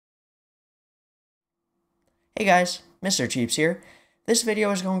Hey guys, Mr. Cheeps here. This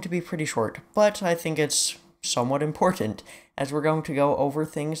video is going to be pretty short, but I think it's somewhat important, as we're going to go over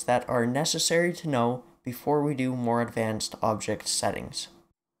things that are necessary to know before we do more advanced object settings.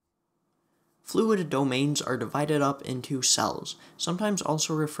 Fluid domains are divided up into cells, sometimes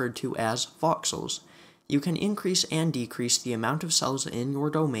also referred to as voxels. You can increase and decrease the amount of cells in your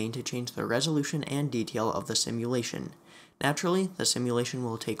domain to change the resolution and detail of the simulation. Naturally, the simulation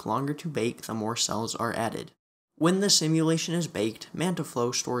will take longer to bake the more cells are added. When the simulation is baked,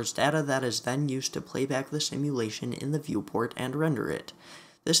 Mantaflow stores data that is then used to play back the simulation in the viewport and render it.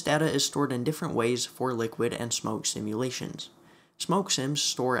 This data is stored in different ways for liquid and smoke simulations. Smoke sims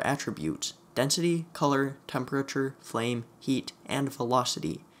store attributes: density, color, temperature, flame, heat, and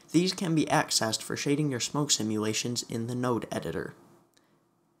velocity. These can be accessed for shading your smoke simulations in the node editor.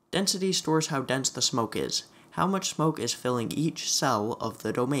 Density stores how dense the smoke is, how much smoke is filling each cell of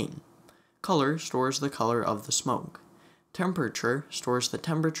the domain. Color stores the color of the smoke. Temperature stores the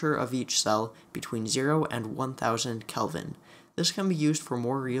temperature of each cell between 0 and 1000 Kelvin. This can be used for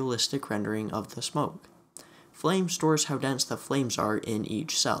more realistic rendering of the smoke. Flame stores how dense the flames are in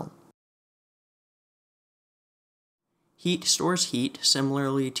each cell. Heat stores heat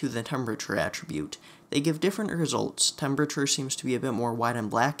similarly to the temperature attribute. They give different results. Temperature seems to be a bit more white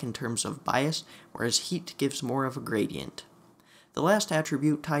and black in terms of bias, whereas heat gives more of a gradient. The last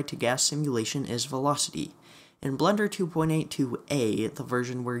attribute tied to gas simulation is velocity. In Blender 2.82a, the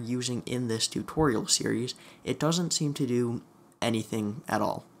version we're using in this tutorial series, it doesn't seem to do anything at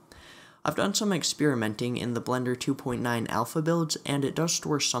all. I've done some experimenting in the Blender 2.9 alpha builds, and it does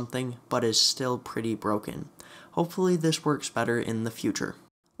store something, but is still pretty broken. Hopefully this works better in the future.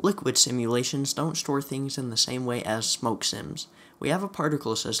 Liquid simulations don't store things in the same way as smoke sims. We have a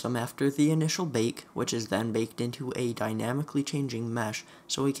particle system after the initial bake, which is then baked into a dynamically changing mesh,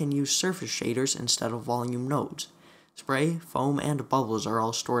 so we can use surface shaders instead of volume nodes. Spray, foam, and bubbles are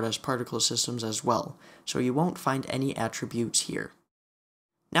all stored as particle systems as well, so you won't find any attributes here.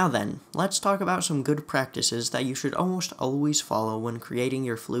 Now then, let's talk about some good practices that you should almost always follow when creating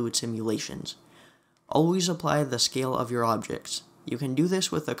your fluid simulations. Always apply the scale of your objects. You can do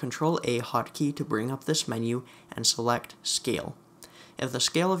this with the Ctrl-A hotkey to bring up this menu and select Scale. If the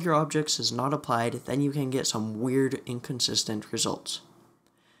scale of your objects is not applied, then you can get some weird, inconsistent results.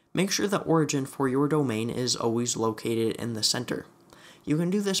 Make sure the origin for your domain is always located in the center. You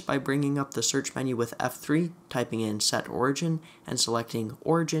can do this by bringing up the search menu with F3, typing in Set Origin, and selecting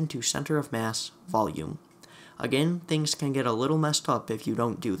Origin to Center of Mass, Volume. Again, things can get a little messed up if you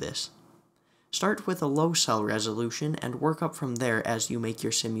don't do this. Start with a low cell resolution and work up from there as you make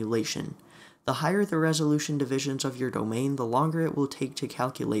your simulation. The higher the resolution divisions of your domain, the longer it will take to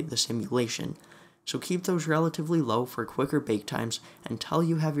calculate the simulation. So keep those relatively low for quicker bake times until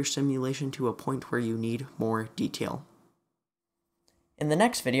you have your simulation to a point where you need more detail. In the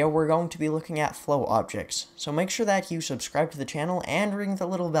next video, we're going to be looking at flow objects, so make sure that you subscribe to the channel and ring the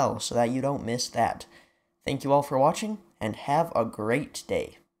little bell so that you don't miss that. Thank you all for watching, and have a great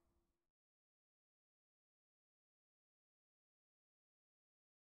day.